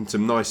afro with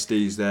some nice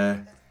steez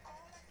there.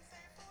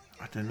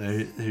 I don't know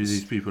who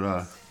these people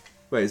are.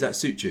 Wait, is that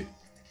Suchu?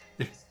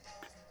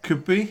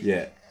 Could be.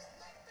 Yeah.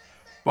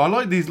 But I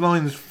like these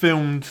lines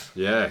filmed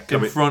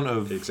in front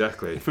of...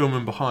 Exactly.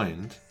 Filming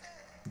behind.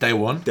 Day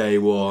one.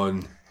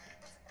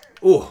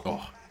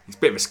 Oh. It's a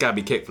bit of a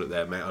scabby kickflip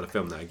there, mate. I'd have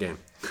filmed that again.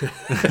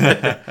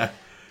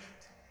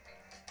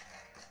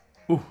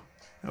 Oh,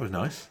 that was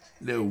nice.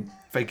 Little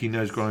fakey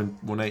nose grind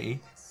 180.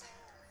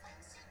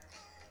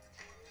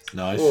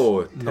 Nice.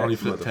 Oh, nollie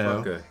flip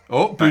tail.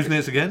 Oh, boozing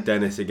it again.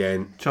 Dennis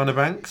again. China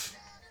Banks.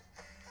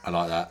 I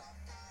like that.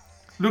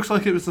 Looks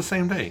like it was the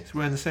same day. He's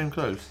wearing the same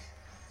clothes.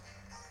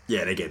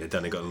 Yeah, they're getting it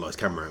done. They got a nice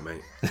camera out,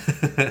 mate.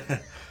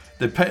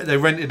 They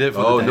rented it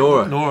for the day.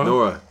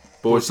 Nora.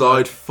 Board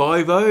slide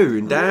 5-0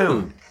 and down.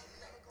 Ooh.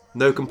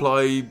 No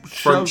comply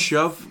front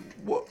shove.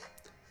 What?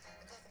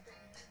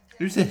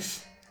 Who's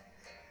this?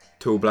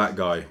 Tall black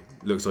guy.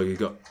 Looks like he's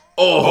got...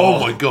 Oh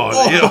my god.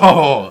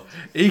 Oh,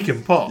 he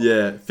can pop.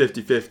 Yeah,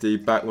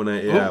 50-50, back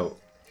 180 out.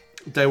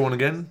 Day one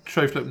again.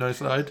 Tray flip, no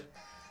slide.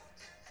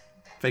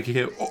 Fakey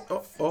heel.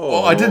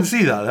 Oh, I didn't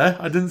see that there.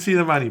 I didn't see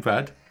the Manny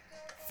pad.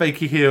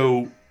 Fakey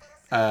heel,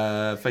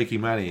 fakey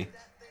Manny.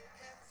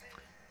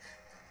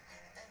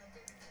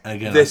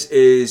 Again, this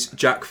is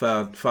Jack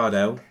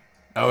Fardell.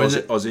 Oh, is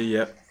it? Aussie,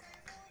 yep.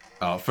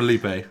 Oh,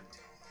 Felipe.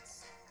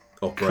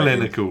 Operating.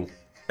 Clinical.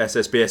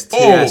 SSBS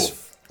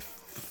TS.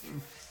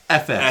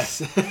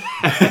 FS.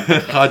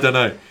 I don't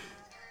know.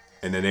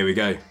 And then here we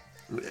go.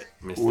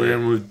 We're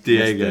in with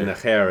Diego. Mr.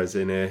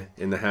 Najeras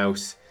in the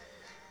house.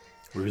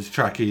 With his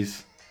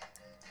trackies.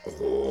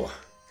 Oh.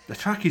 The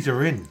trackies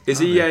are in. Is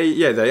he?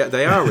 Yeah,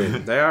 they are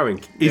in. They are in.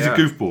 He's a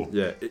goofball.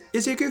 Yeah.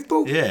 Is he a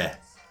goofball? Yeah.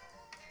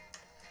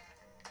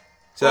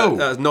 So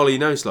that was Nolly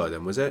no slide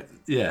then, was it?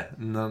 Yeah,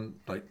 and then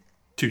like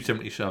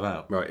 270 shove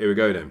out. Right, here we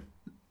go then.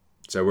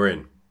 So we're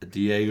in. A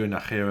Diego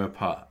Najera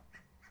putt.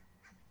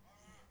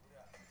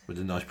 With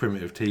a nice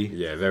primitive tee.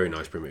 Yeah, very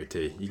nice primitive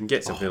tee. You can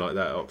get something like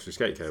that at Oxford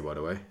Skate Co, by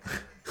the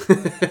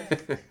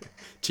way.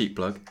 Cheap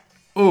plug.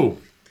 Oh,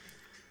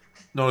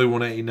 Nolly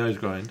 180 nose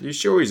grind. You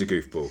sure he's a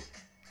goofball?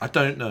 I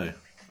don't know.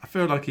 I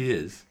feel like he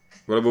is.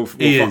 Well, we'll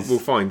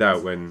find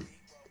out when.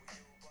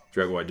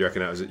 Do you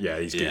reckon that was it? Yeah,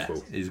 he's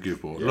goofball. Yeah, he's a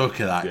goofball. Yeah.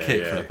 Look at that Yeah,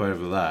 kickflip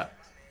over that.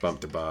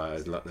 Bump to bar.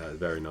 That was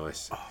very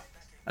nice.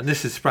 And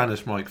this is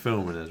Spanish Mike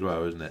filming as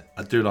well, isn't it?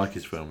 I do like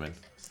his filming.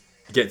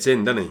 He gets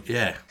in, doesn't he?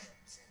 Yeah.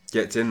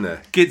 Gets in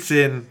there. Gets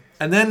in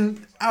and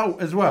then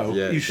out as well.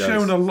 Yeah, he's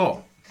shown a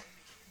lot.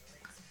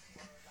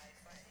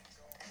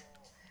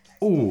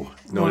 Oh,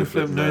 nollie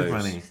flip nose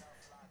manny.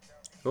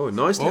 Oh,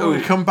 nice.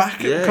 Oh, come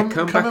back. Yeah,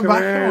 coming back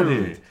around. on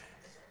you.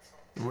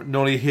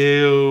 Nollie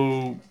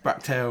heel,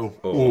 back tail.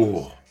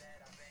 Oh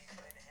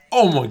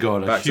my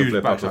god, a huge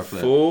flip backside up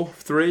flip. 4,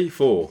 3,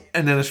 4.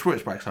 And then a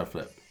switch backside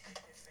flip.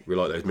 We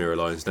like those mirror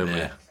lines, don't we?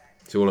 Yeah.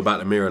 It's all about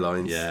the mirror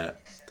lines. Yeah.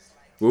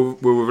 We'll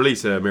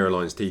release a mirror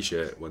lines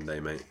t-shirt one day,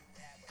 mate.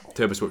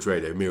 Turbo Sports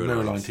Radio mirror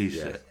Mirror lines. line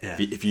t-shirt. Yeah.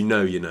 If you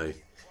know, you know.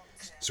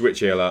 Switch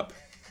heel up.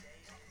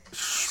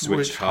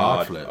 Switch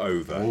hard flip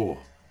over. Oh.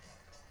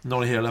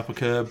 Nollie heel upper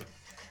curb.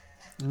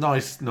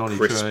 Nice nollie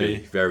Crispy, tray.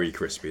 very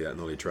crispy. That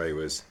nollie tray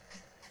was.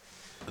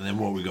 And then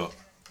what we got?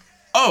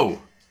 Oh,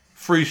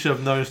 free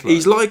shove nose slide.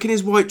 He's liking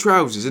his white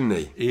trousers, isn't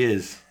he? He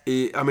is.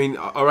 I mean,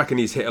 I reckon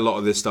he's hit a lot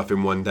of this stuff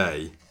in one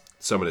day.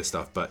 Some of this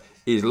stuff, but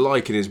he's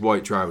liking his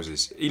white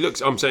trousers.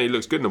 I'm saying he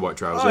looks good in the white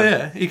trousers. Oh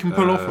yeah, he can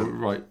pull off a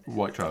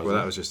white trouser. Well,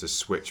 that was just a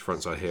switch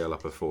frontside heel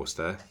upper force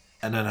there.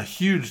 And then a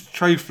huge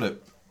tray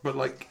flip, but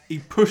like he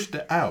pushed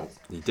it out.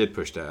 He did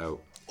push that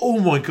out. Oh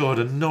my god,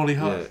 a nollie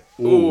hut.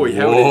 Yeah. Oh, he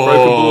held it.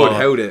 Broken board,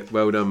 held it.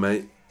 Well done,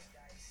 mate.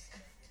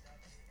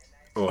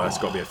 Oh, that's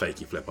got to be a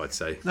fakey flip, I'd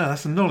say. No,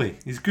 that's a nollie.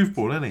 He's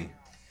goofball, isn't he?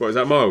 What, was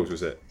that Miles,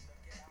 was it?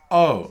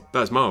 Oh.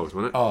 That's Miles,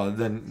 wasn't it? Oh,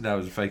 then that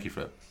was a fakey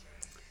flip.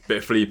 Bit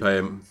of Felipe.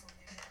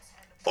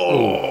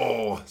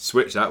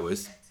 Switch that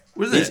was.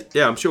 Was it?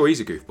 Yeah, I'm sure he's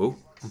a goofball.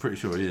 I'm pretty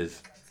sure he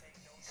is.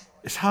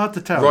 It's hard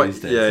to tell Right, these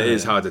days. yeah, it isn't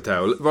is hard to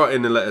tell. Write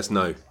in and let us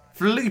know.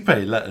 Felipe,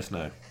 let us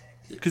know.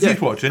 Because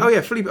he's watching. Oh,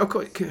 yeah, Felipe.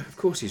 Of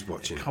course he's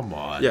watching. Come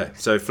on. Yeah,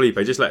 so Felipe,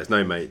 just let us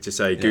know, mate. Just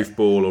say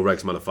goofball or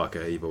Regs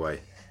motherfucker, either way.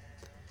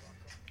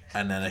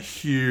 And then a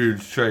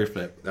huge tray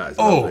flip. That is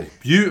lovely.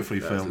 Beautifully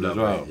That's filmed as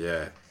lovely, well.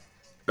 Yeah.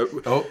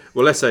 Oh.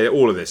 Well, let's say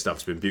all of this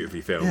stuff's been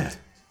beautifully filmed. Yeah.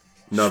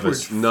 Another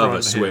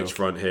Switch switch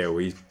front front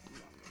heel.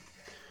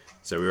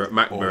 So we were at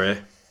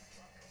McMurray.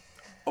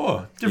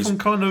 Oh, different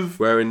kind of...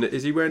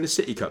 Is he wearing the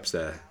City Cups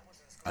there?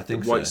 I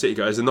think White so. City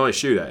Cup. It's a nice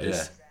shoe, that is.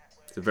 Yeah.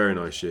 It's a very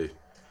nice shoe.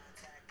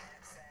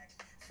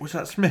 Was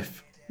that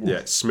Smith? Yeah,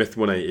 it's Smith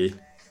 180.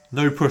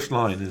 No push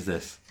line is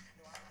this.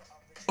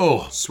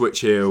 Oh. Switch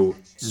heel,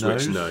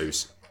 switch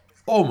nose.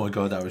 Oh my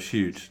god, that was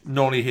huge.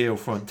 Nollie heel,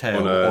 front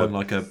tail on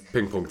like a...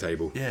 ping pong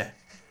table. Yeah.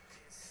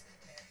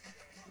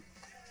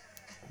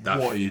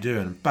 What are you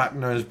doing? Back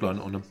nose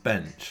blunt on a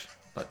bench.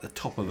 Like the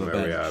top of a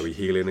bench. Are we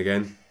heeling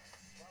again?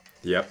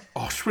 Yep.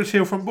 Oh, switch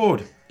heel front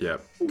board.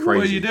 Yep. Crazy. What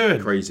are you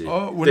doing? Crazy.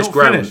 Oh, we're this not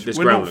ground, finished. This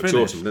We're ground not looks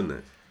finished. awesome, doesn't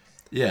it?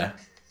 Yeah.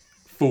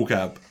 Full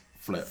cab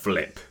flip.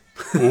 Flip.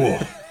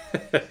 Oh.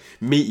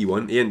 Meaty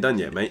one. He ain't done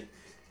yet, mate.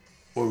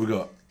 What have we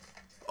got?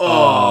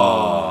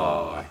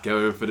 Oh.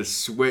 Going for the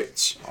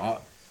switch.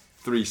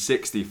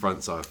 360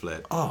 frontside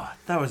flip. Oh,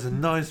 that was a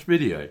nice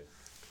video.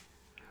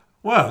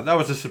 Wow, that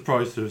was a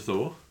surprise to us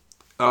all.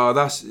 Oh,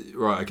 that's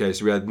right. Okay,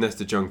 so we had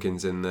Nesta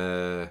Junkins in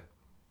there.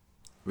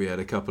 We had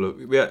a couple of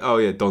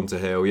Donta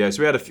Hill. Yeah,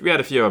 so we had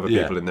a few other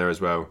people in there as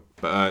well.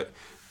 But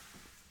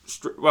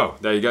well,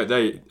 there you go.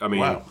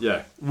 Wow.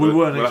 Yeah, We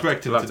weren't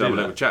expecting we'll have to have do a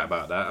little that. chat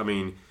about that. I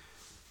mean,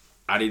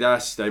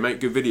 Adidas, they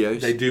make good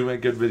videos. They do make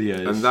good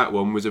videos. And that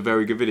one was a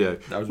very good video.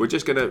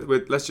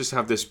 Let's just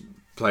have this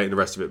play and the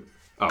rest of it.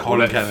 Oh,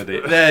 Colin Kennedy.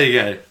 There you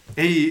go.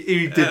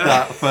 He did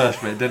that first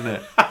bit, didn't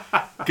it?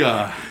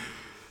 God.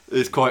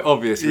 It's quite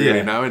obvious really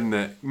Yeah. now, isn't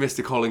it?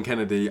 Mr. Colin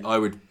Kennedy,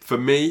 for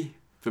me,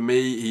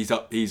 he's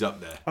up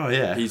there. Oh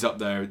yeah. He's up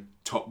there,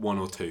 top 1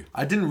 or 2.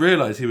 I didn't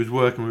realise he was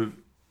working with...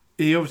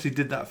 He obviously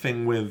did that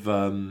thing with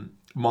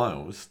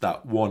Miles,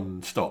 that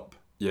one stop.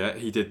 Yeah,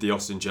 he did the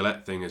Austin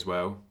Gillette thing as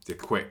well. The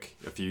Quick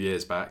a few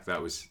years back.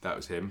 That was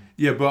him.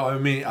 Yeah, but I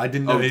mean, I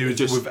didn't know he was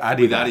just with Adidas.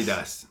 With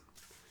Adidas.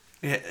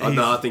 Yeah,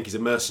 No, I think he's a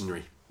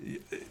mercenary.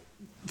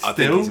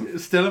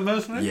 Still a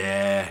mercenary?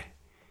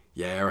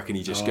 Yeah, I reckon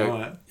he just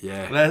Right.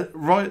 Yeah.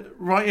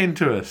 Right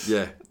into us.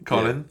 Yeah.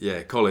 Colin.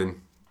 Yeah,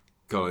 Colin.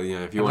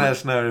 Yeah, if you Let want,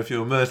 us know if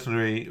you're a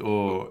mercenary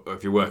or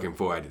if you're working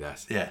for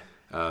Adidas. yeah.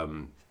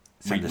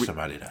 Send us some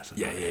Adidas.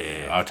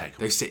 Yeah. I'll take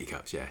them. Those City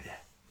Cups, yeah.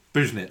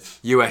 Buznitz.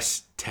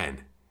 US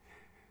 10.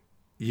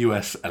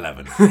 US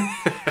 11.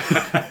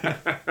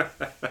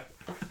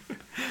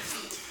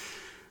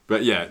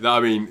 But yeah, I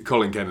mean,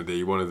 Colin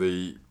Kennedy, one of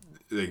the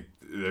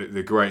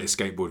greatest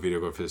skateboard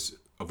videographers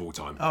of all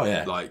time. Oh,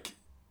 yeah. Like,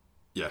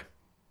 yeah.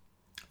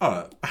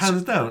 Oh,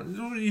 hands down.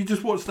 You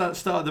just watched that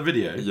start of the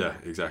video. Yeah,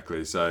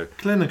 exactly. So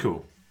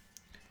Clinical.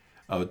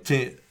 Oh,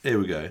 here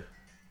we go.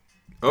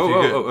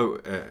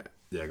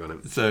 Yeah, go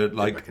on. So,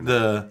 like,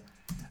 the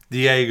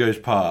Diego's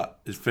part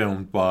is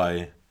filmed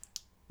by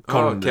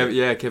Colin.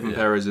 Kevin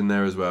Perez in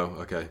there as well.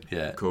 Okay.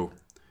 Yeah. Cool.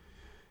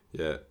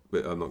 Yeah,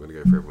 but I'm not going to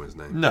go for everyone's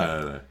name.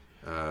 No.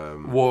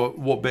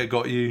 What bit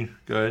got you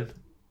going?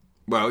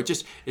 Well,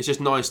 it's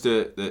just nice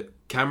that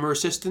camera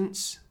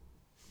assistants,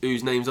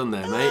 whose name's on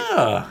there,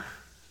 mate.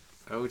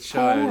 Old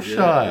Shire.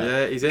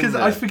 Yeah, he's in there. Because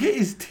I forget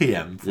his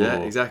TM for Yeah,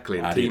 exactly.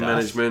 And Adidas. team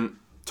management,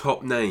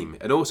 top name.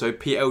 And also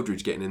Pete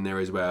Eldridge getting in there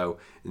as well,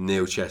 and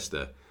Neil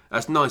Chester.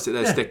 That's nice that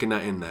they're sticking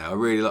that in there. I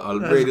really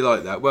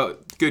like that. Well,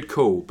 good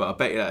call, but I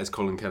bet you that is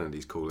Colin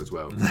Kennedy's call as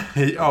well.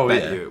 I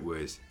bet you it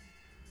was.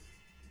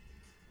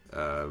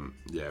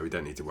 We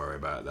don't need to worry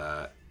about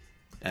that.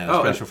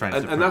 Special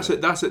thanks to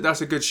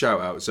that's a good shout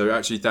out. So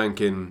actually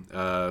thanking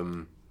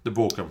the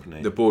board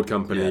company. The board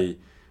company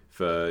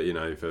for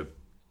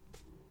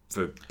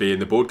being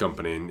the board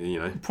company,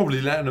 and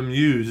probably letting them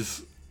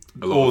use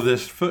all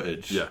this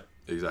footage. Yeah,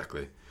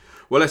 exactly.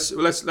 Well,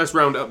 let's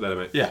round it up there,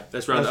 mate. Yeah,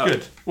 let's round it up.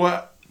 That's good.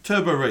 Well,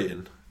 turbo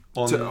rating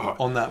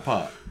on that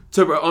part.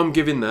 Turbo, I'm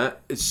giving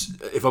that.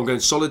 If I'm going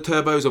solid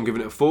turbos, I'm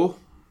giving it a 4.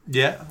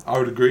 Yeah, I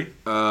would agree.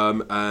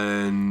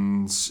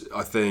 And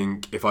I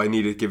think if I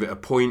need to give it a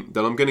point,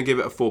 then I'm going to give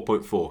it a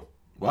 4.4.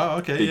 Wow,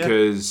 okay,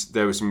 because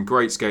there were some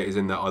great skaters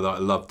in that I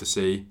love to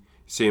see.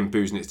 Seeing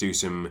Busenitz do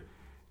some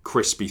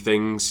crispy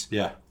things.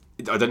 Yeah.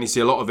 I don't need to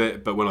see a lot of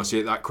it, but when I see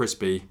it that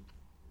crispy,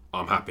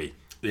 I'm happy.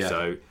 Yeah.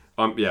 So,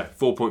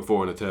 4.4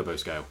 on a turbo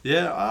scale.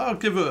 Yeah, I'll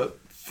give it a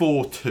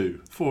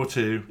 4.2.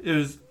 4.2. It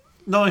was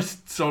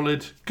nice,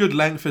 solid, good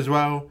length as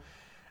well.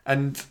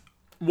 And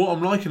what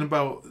I'm liking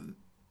about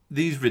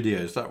these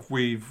videos that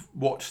we've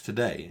watched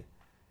today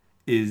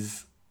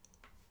is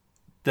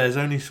there's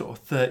only sort of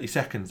 30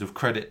 seconds of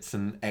credits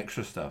and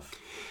extra stuff,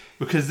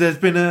 because there's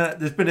been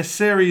a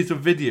series of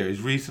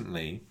videos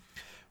recently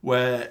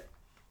where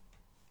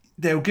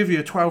they'll give you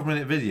a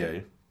 12-minute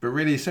video, but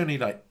really it's only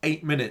like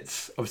 8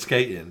 minutes of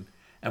skating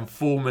and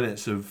 4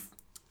 minutes of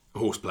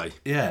horseplay.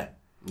 Yeah.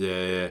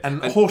 Yeah.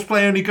 And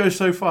horseplay only goes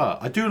so far.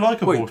 I do like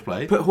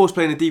horseplay. Put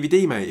horseplay in a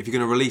DVD, mate. If you're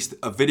going to release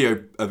a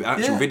video of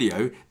actual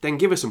video, then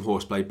give us some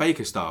horseplay,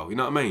 Baker style. You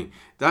know what I mean?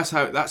 That's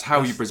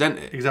how you present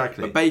it.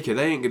 Exactly. But Baker,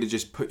 they ain't going to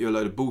just put you a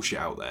load of bullshit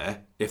out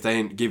there if they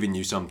ain't giving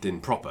you something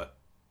proper.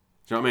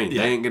 Do you know what I mean?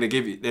 Yeah. They ain't going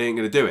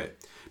to do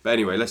it. But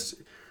anyway, let's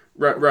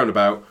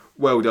roundabout.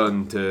 Well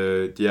done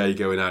to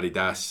Diego and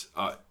Adidas.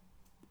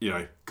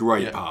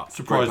 Great part.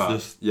 Surprised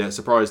us. Yeah,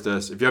 surprised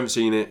us. If you haven't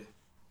seen it,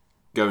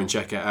 go and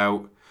check it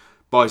out.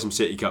 Buy some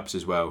City Cups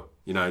as well.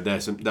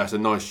 That's a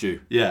nice shoe.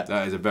 Yeah,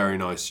 that is a very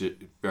nice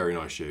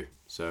shoe.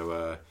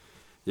 So,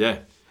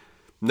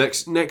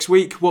 Next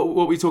week, what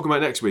are we talking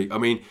about next week? I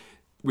mean,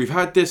 we've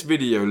had this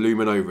video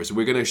looming over, so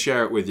we're going to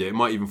share it with you. It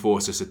might even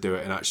force us to do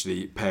it and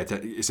actually pay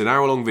attention. It's an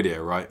hour-long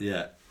video, right?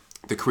 Yeah.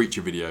 The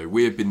Creature video.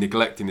 We have been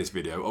neglecting this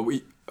video.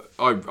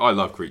 I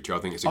love Creature. I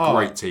think it's a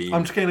great team.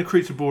 I'm just getting a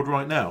Creature board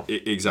right now.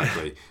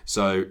 Exactly.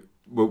 So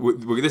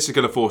this is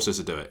going to force us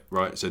to do it,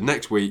 right? So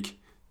next week,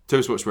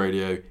 Turbo Sports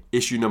Radio,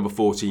 issue number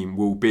 14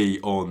 will be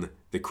on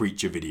the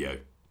Creature video.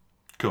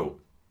 Cool.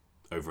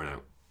 Over and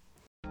out.